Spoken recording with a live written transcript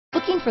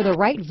Looking for the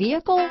right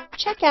vehicle?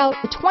 Check out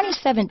the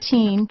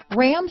 2017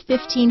 Ram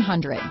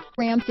 1500.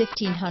 Ram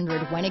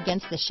 1500 went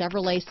against the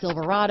Chevrolet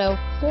Silverado,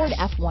 Ford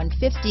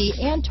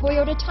F-150, and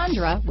Toyota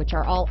Tundra, which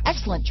are all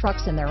excellent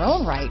trucks in their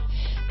own right.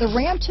 The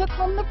Ram took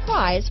home the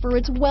prize for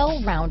its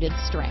well-rounded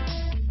strengths.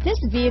 This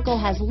vehicle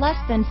has less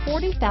than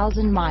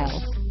 40,000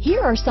 miles.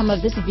 Here are some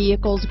of this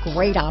vehicle's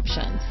great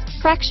options: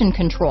 traction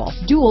control,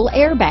 dual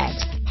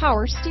airbags,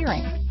 power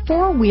steering,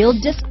 four-wheel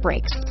disc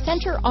brakes,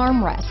 center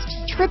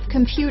armrest, trip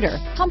computer,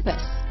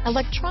 compass,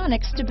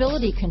 electronic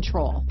stability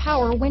control,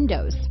 power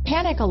windows,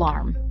 panic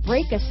alarm,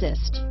 brake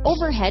assist,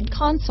 overhead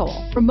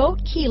console, remote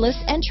keyless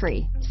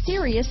entry,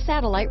 Sirius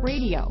satellite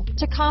radio,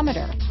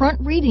 tachometer, front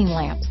reading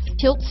lamps,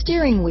 tilt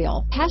steering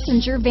wheel,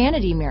 passenger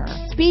vanity mirror,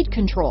 speed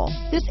control.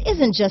 This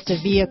isn't just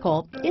a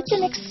vehicle, it's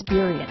an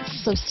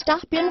experience. So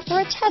stop in for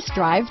a test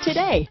drive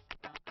today.